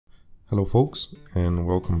Hello folks, and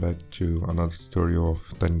welcome back to another tutorial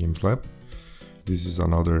of 10 Games Lab. This is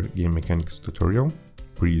another game mechanics tutorial,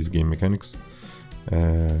 Breeze game mechanics.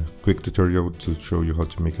 Quick tutorial to show you how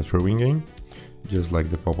to make a throwing game, just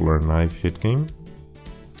like the popular knife hit game.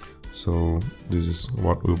 So this is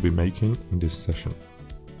what we'll be making in this session.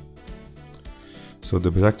 So the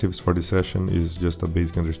objectives for this session is just a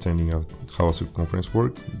basic understanding of how a circumference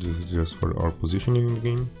works, just for our positioning in the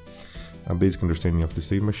game, a basic understanding of the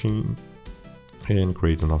state machine, and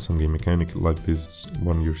create an awesome game mechanic like this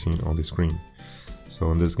one you're seeing on the screen.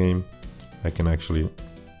 So in this game I can actually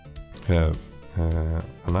have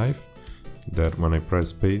a knife that when I press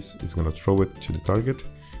space it's gonna throw it to the target,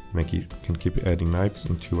 and I can keep adding knives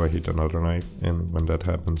until I hit another knife, and when that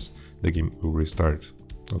happens the game will restart.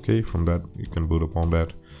 Okay, from that you can build upon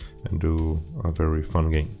that and do a very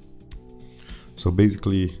fun game. So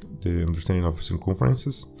basically the understanding of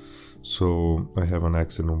circumferences. So I have an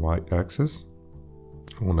x and y axis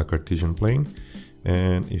on a Cartesian plane,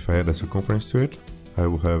 and if I add a circumference to it, I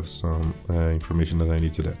will have some information that I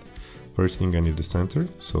need to that. First thing, I need the center,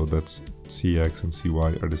 so that's cx and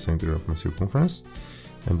cy are the center of my circumference,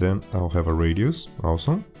 and then I'll have a radius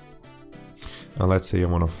also. And let's say I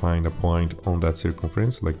want to find a point on that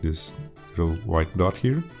circumference, like this little white dot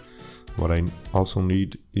here. What I also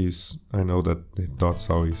need is, I know that the dot's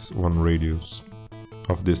always one radius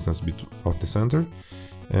of distance of the center,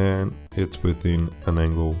 and it's within an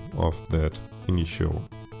angle of that initial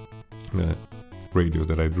radius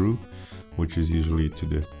that I drew, which is usually to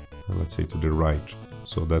the, let's say, to the right.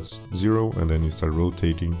 So that's 0, and then you start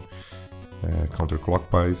rotating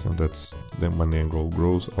counterclockwise, and that's then when the angle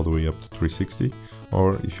grows all the way up to 360,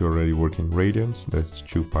 or if you're already working radians, that's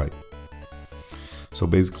 2 pi. So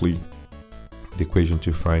basically the equation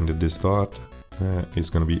to find this dot is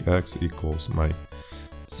going to be x equals my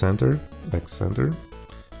center, x center,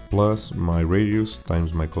 plus my radius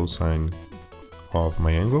times my cosine of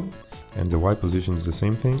my angle, and the y position is the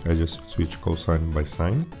same thing, I just switch cosine by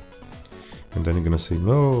sine. And then you're gonna say,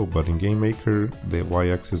 no, but in Game Maker the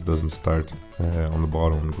y-axis doesn't start on the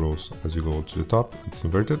bottom and grows as you go to the top, it's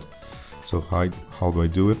inverted. So how do I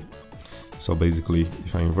do it? So basically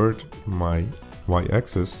if I invert my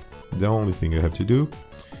y-axis, the only thing I have to do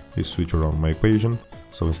is switch around my equation.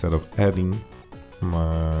 So instead of adding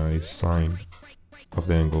my sine of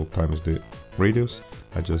the angle times the radius,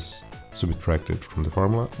 I just subtract it from the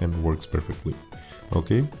formula and it works perfectly.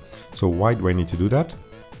 Okay, so why do I need to do that?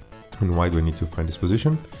 And why do I need to find this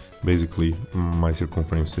position? Basically my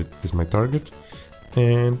circumference is my target,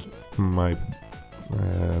 and my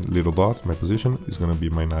little dot, my position, is going to be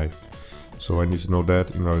my knife. So I need to know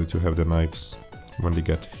that in order to have the knives, when they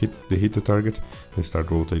hit the target, they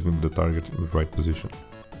start rotating the target in the right position.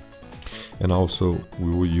 And also we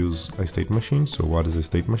will use a state machine. So what is a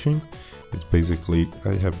state machine? It's basically,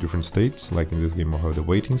 I have different states, like in this game I'll have the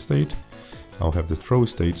waiting state, I'll have the throw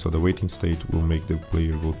state. So the waiting state will make the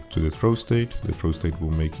player go to the throw state will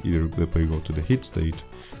make either the player go to the hit state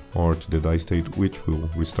or to the die state, which will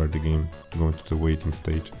restart the game to go into the waiting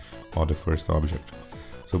state of the first object.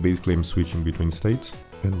 So basically I'm switching between states,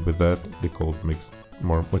 and with that the code makes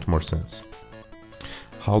much more sense.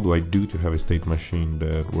 How do I do to have a state machine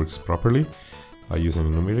that works properly? I use an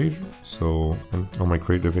enumerator. So on my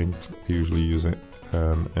create event I usually use an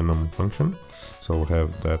enum function. So I'll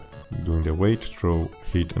have that doing the wait, throw,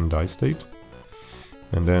 hit and die state.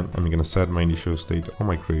 And then I'm going to set my initial state on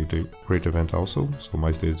my create event also. So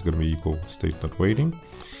my state is going to be equal state.waiting.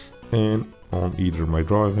 And on either my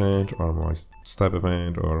draw event or my step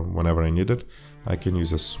event, or whenever I need it, I can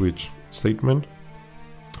use a switch statement.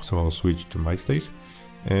 So I'll switch to my state,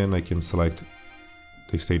 and I can select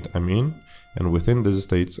the state I'm in, and within these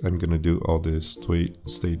states I'm gonna do all this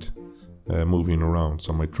state moving around.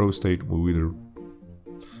 So my throw state will either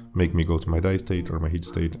make me go to my die state or my hit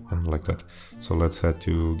state, and like that. So let's head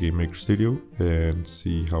to Game Maker Studio and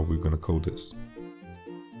see how we're gonna code this.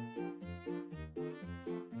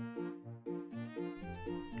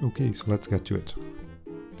 Okay, so let's get to it.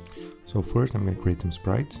 So first I'm gonna create some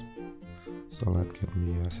sprites. So let's get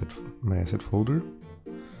me my asset folder,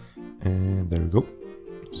 and there we go.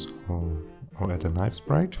 So I'll add a knife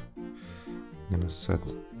sprite. I'm gonna set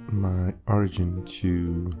my origin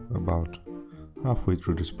to about halfway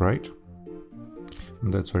through the sprite,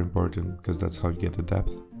 and that's very important because that's how you get the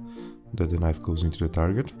depth that the knife goes into the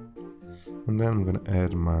target. And then I'm gonna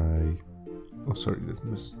add my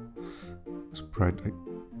this sprite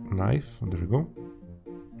knife, and there we go.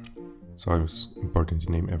 So it's important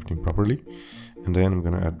to name everything properly. And then I'm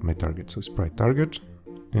gonna add my target, so sprite target,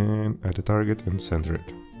 and add a target and center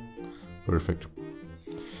it. Perfect.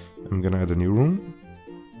 I'm gonna add a new room,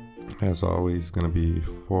 as always, gonna be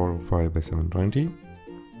 405 by 720.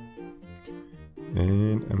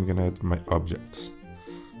 And I'm gonna add my objects.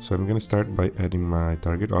 So I'm gonna start by adding my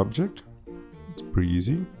target object. It's pretty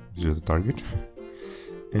easy, it's just a target.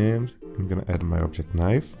 And I'm gonna add my object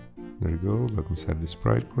knife. There you go, let me set the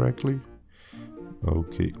sprite correctly.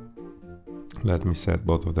 Okay, let me set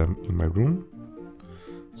both of them in my room.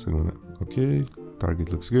 So I'm gonna, okay,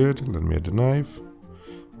 target looks good, let me add the knife.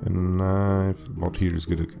 And the knife about here is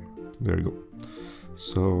good, okay, there you go.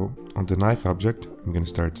 So on the knife object, I'm gonna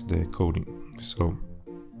start the coding. So on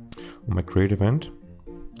my create event,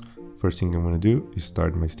 first thing I'm gonna do is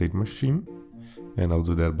start my state machine, and I'll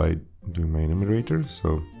do that by doing my enumerator.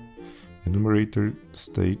 So enumerator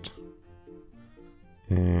state,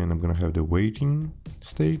 and I'm gonna have the waiting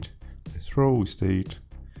state, the throw state,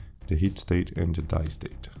 the hit state, and the die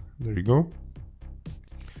state. There you go.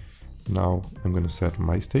 Now I'm gonna set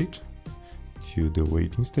my state to the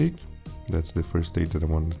waiting state. That's the first state that I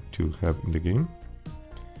want to have in the game.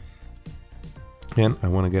 And I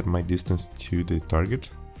want to get my distance to the target,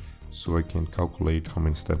 so I can calculate how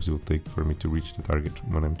many steps it will take for me to reach the target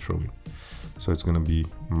when I'm throwing. So it's going to be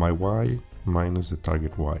my y minus the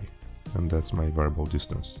target y, and that's my variable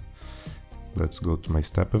distance. Let's go to my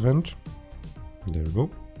step event. There we go.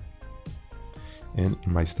 And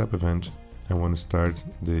in my step event, I want to start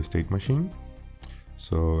the state machine.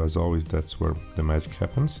 So as always, that's where the magic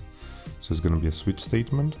happens. So it's going to be a switch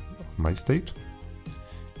statement of my state.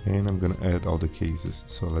 And I'm gonna add all the cases.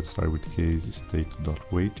 So let's start with case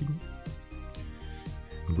state.waiting,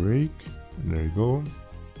 break, and there you go.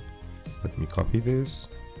 Let me copy this.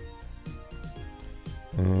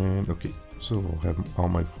 And okay, so I'll have all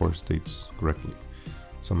my 4 states correctly.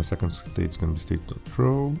 So my second state is gonna be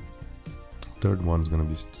state.throw, third one is gonna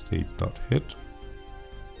be state.hit,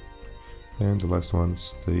 and the last one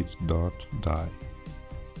state.die.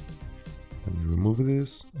 Let me remove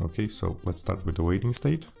this. Okay, so let's start with the waiting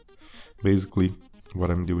state. Basically, what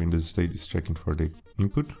I'm doing in this state is checking for the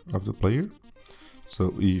input of the player.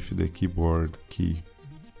 So if the keyboard key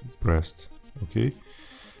pressed, okay,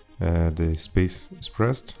 the space is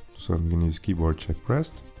pressed, so I'm gonna use keyboard check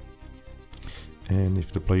pressed. And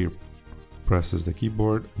if the player presses the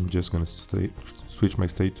keyboard, I'm just gonna switch my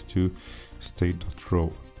state to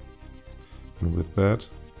state.throw. And with that,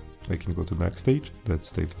 I can go to the next state, that's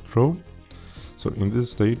state.throw. So in this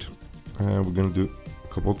state, we're going to do a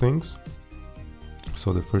couple things.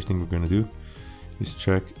 So the first thing we're going to do is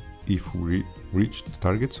check if we reach the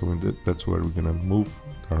target. So that's where we're going to move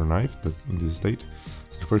our knife, that's in this state.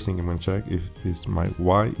 So the first thing I'm going to check if it's my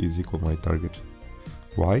y is equal to my target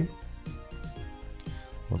y.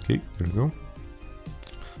 Okay, there we go.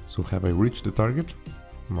 So have I reached the target?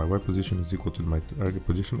 My y position is equal to my target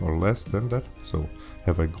position or less than that. So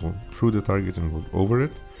have I gone through the target and gone over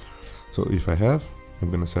it? So if I have,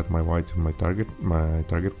 I'm gonna set my y to my target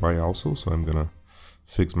y also. So I'm gonna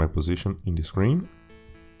fix my position in the screen.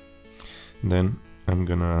 Then I'm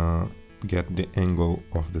gonna get the angle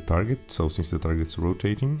of the target. So since the target's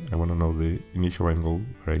rotating, I wanna know the initial angle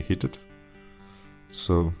where I hit it.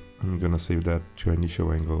 So I'm gonna save that to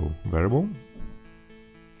initial angle variable.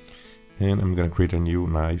 And I'm gonna create a new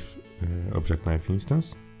knife, object knife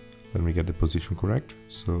instance. Let me get the position correct.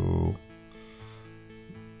 So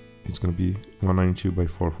it's gonna be 192 by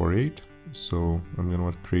 448. So I'm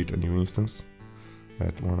gonna create a new instance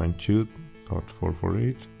at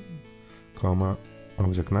 192.448, comma,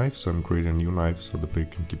 object knife. So I'm creating a new knife so the player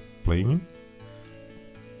can keep playing.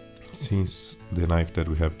 Since the knife that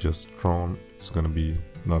we have just drawn is gonna be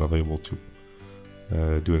not available to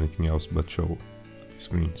do anything else but show the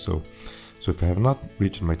screen. So if I have not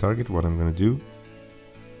reached my target, what I'm gonna do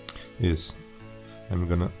is I'm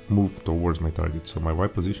gonna move towards my target. So my y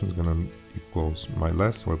position is gonna equals my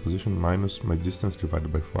last y position minus my distance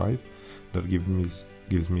divided by 5. That gives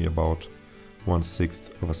me about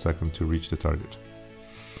 1/6 of a second to reach the target.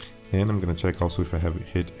 And I'm gonna check also if I have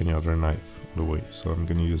hit any other knife on the way. So I'm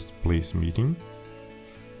gonna use place meeting,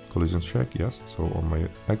 collision check, yes. So on my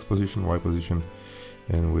x position, y position,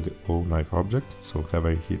 and with the O knife object. So have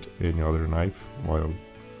I hit any other knife while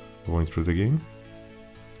going through the game?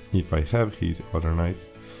 If I have hit other knife,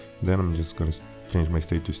 then I'm just gonna change my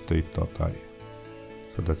state to state.die.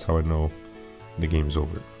 So that's how I know the game is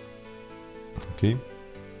over. Okay.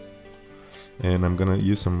 And I'm gonna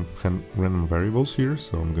use some random variables here.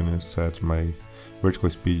 So I'm gonna set my vertical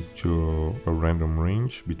speed to a random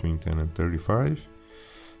range between 10 and 35.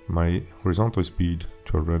 My horizontal speed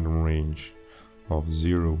to a random range of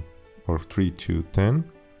 0 or 3 to 10.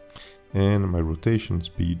 And my rotation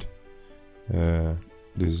speed,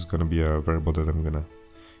 this is gonna be a variable that I'm gonna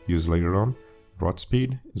use later on. rod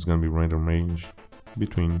speed is going to be random range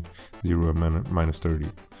between 0 and minus 30.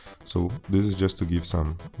 So this is just to give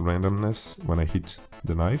some randomness when I hit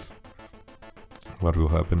the knife. What will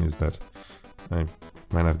happen is that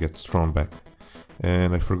my knife gets thrown back.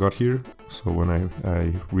 And I forgot here, so when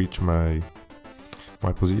I reach my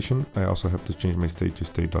position, I also have to change my state to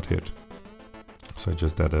state.hit. So I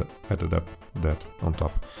just added up that on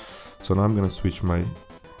top. So now I'm going to switch to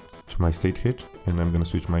my state hit, and I'm going to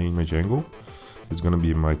switch my image angle. It's going to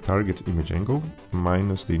be my target image angle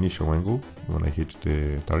minus the initial angle when I hit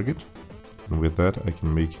the target. And with that, I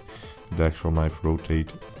can make the actual knife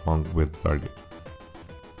rotate along with the target.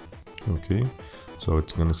 Okay, so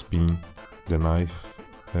it's going to spin the knife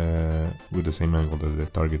with the same angle that the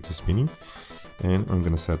target is spinning. And I'm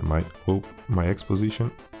going to set my X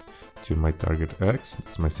position to my target X,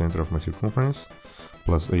 that's my center of my circumference,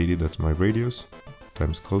 plus 80, that's my radius,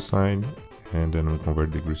 times cosine, and then we convert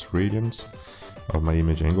degrees to radians of my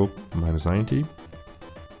image angle, minus 90.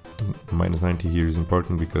 Minus 90 here is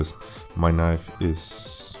important because my knife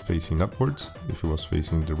is facing upwards. If it was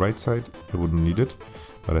facing the right side, I wouldn't need it,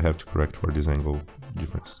 but I have to correct for this angle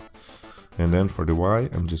difference. And then for the Y,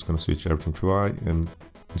 I'm just going to switch everything to Y, and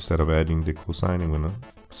instead of adding the cosine, I'm going to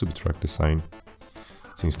subtract the sine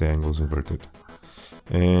since the angle is inverted.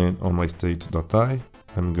 And on my state.I,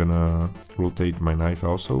 I'm gonna rotate my knife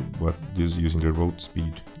also, but this using the road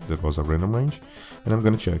speed that was a random range. And I'm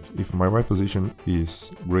gonna check if my Y position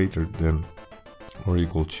is greater than or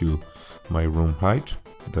equal to my room height.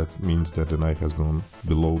 That means that the knife has gone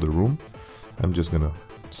below the room. I'm just gonna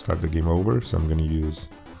start the game over, so I'm gonna use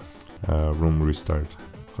room restart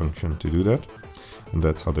function to do that. And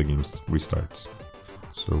that's how the game restarts.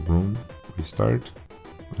 So room restart,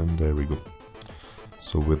 and there we go.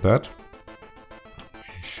 So with that,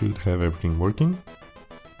 we should have everything working.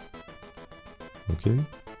 Okay.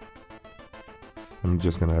 I'm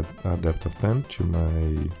just gonna add a depth of 10 to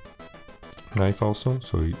my knife also,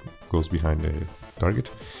 so it goes behind the target.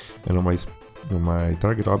 And on my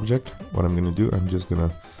target object, what I'm gonna do, I'm just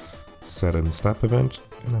gonna set a step event,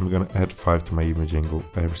 and I'm gonna add 5 to my image angle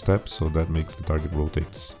every step, so that makes the target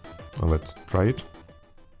rotates. Now let's try it.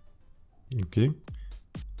 Okay,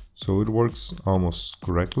 so it works almost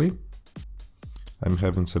correctly. I'm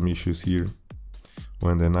having some issues here.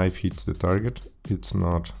 When the knife hits the target, it's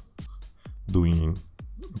not doing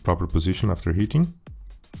a proper position after hitting.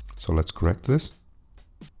 So let's correct this.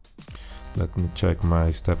 Let me check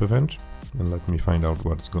my step event and let me find out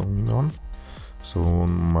what's going on. So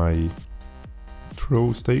on my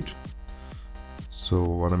throw state, so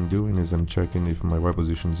what I'm doing is I'm checking if my Y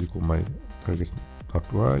position is equal my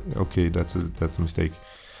target.Y. Okay, that's a mistake.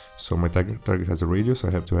 So my target has a radius,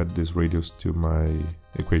 I have to add this radius to my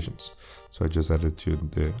equations. So I just added to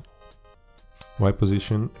the Y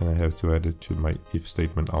position, and I have to add it to my if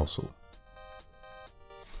statement also.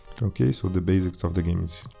 Okay, so the basics of the game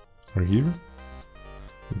are here.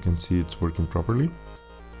 You can see it's working properly.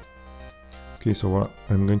 Okay, so what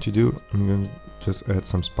I'm going to do, I'm going to just add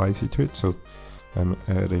some spicy to it. So I'm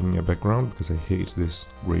adding a background because I hate this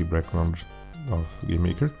gray background of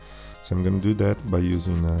GameMaker. So I'm going to do that by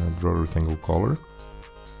using a draw rectangle color.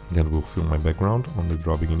 That will fill my background on the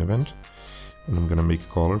draw begin event. And I'm going to make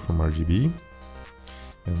a color from RGB.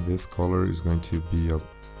 And this color is going to be a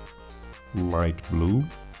light blue.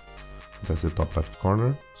 That's the top left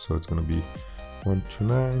corner. So it's going to be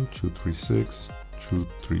 129, 236,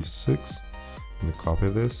 236. I'm going to copy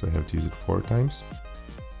this. I have to use it 4 times.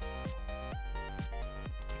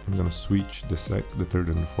 I'm going to switch the third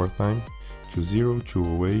and the fourth time to 0,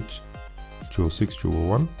 208, 206,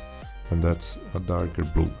 201, and that's a darker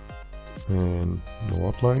blue. And no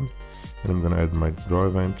outline. And I'm going to add my draw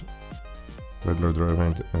event, regular draw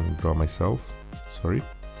event, and draw myself. Sorry,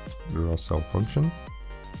 draw self function.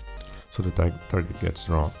 So the target gets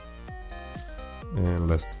drawn. And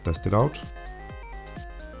let's test it out.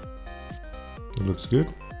 It looks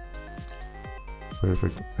good.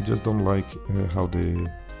 Perfect. I just don't like how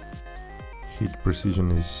the hit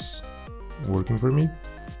precision is working for me.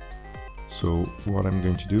 So what I'm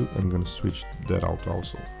going to do, I'm going to switch that out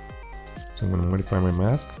also. So I'm going to modify my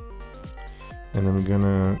mask, and I'm going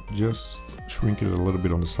to just shrink it a little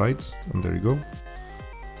bit on the sides, and there you go.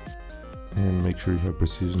 And make sure you have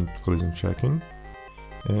precision collision checking.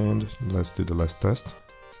 And let's do the last test.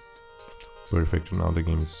 Perfect. Now the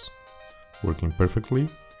game is working perfectly.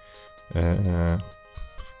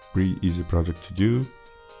 Pretty easy project to do.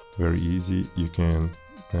 Very easy. You can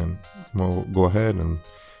then go ahead and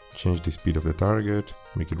change the speed of the target,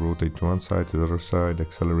 make it rotate to one side, to the other side,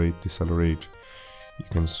 accelerate, decelerate. You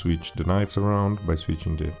can switch the knives around by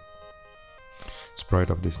switching the sprite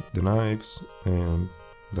of the knives, and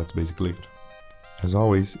that's basically it. As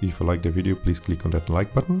always, if you like the video, please click on that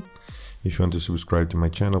like button. If you want to subscribe to my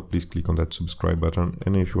channel, please click on that subscribe button.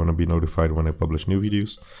 And if you want to be notified when I publish new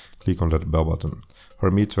videos, click on that bell button.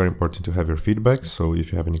 For me, it's very important to have your feedback. So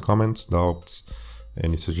if you have any comments, doubts,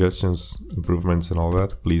 any suggestions, improvements and all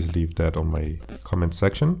that, please leave that on my comment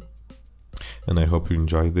section. And I hope you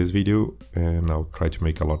enjoyed this video, and I'll try to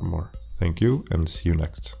make a lot more. Thank you and see you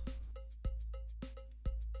next.